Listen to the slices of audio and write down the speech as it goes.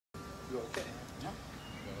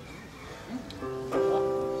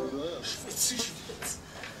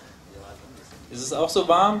Ist es auch so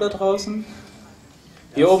warm da draußen?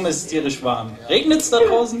 Hier oben ist es tierisch warm. Regnet es da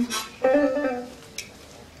draußen?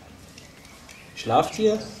 Schlaft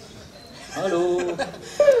ihr? Hallo?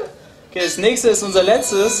 Okay, das nächste ist unser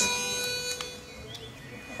letztes.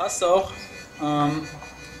 Passt auch.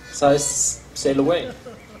 Das heißt Sail Away.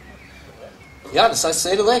 Ja, das heißt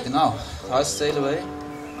Sail Away, genau. Das heißt Sail Away.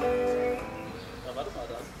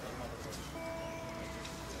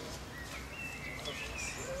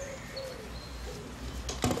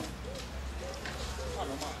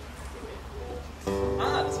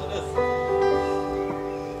 Ah, das war das.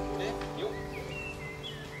 Okay, jo.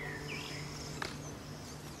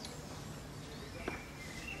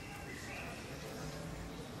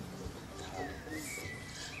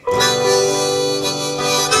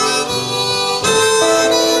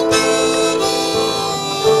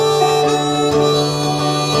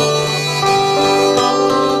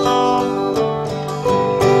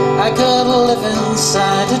 I could live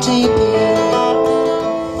inside a teepee.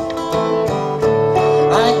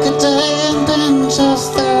 I could die and been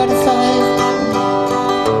just 35.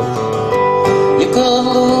 You could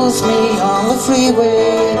lose me on the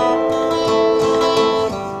freeway.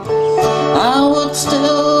 I would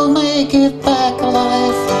still make it back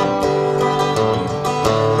alive,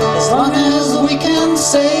 as long as we can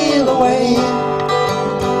sail away.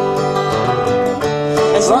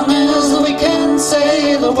 As long as we can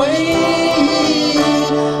sail away,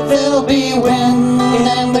 there'll be wind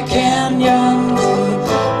in the canyon,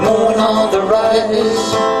 moon on the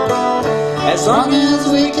rise. As long as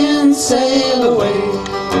we can sail away.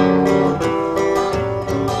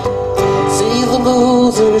 See the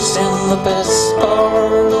losers in the best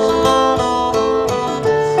bars,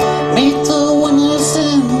 meet the winners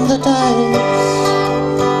in the dice.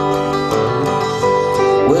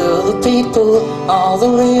 We're the people, all the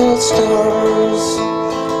real stars,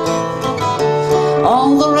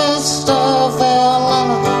 all the rest of their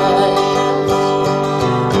lives.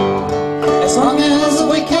 As long as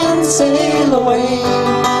we can sail away,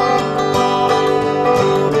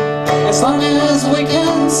 as long as we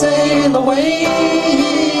can sail away,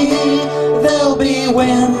 there'll be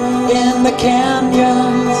wind in the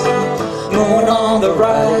canyons, moon on the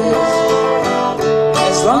rise.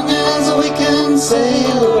 As long as we can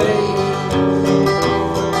sail away.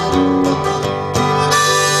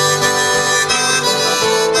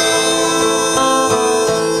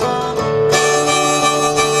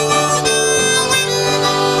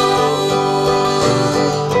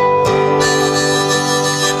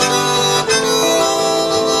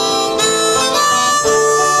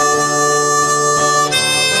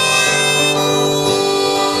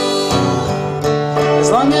 As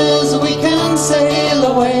long as we can sail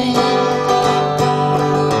away.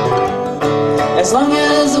 As long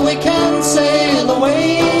as we can sail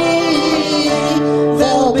away,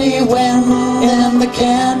 there'll be wind in the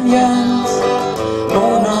canyons,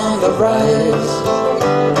 moon on the rise.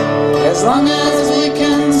 As long as we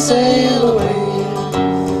can sail away.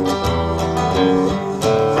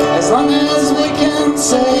 As long as we can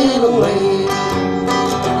sail away.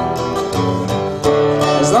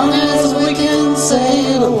 As long as we can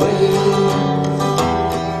sail away.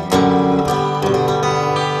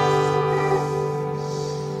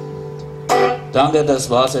 Danke, das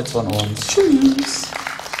war's jetzt von uns. Tschüss.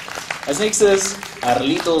 Als nächstes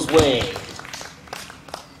Arlito's Way.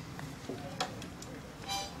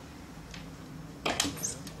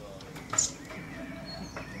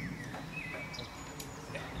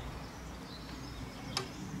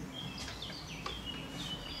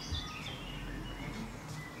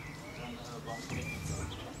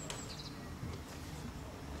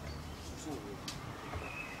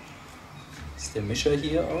 Ist der Mischer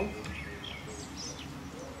hier auch?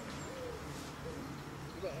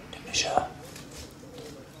 Der Mischer.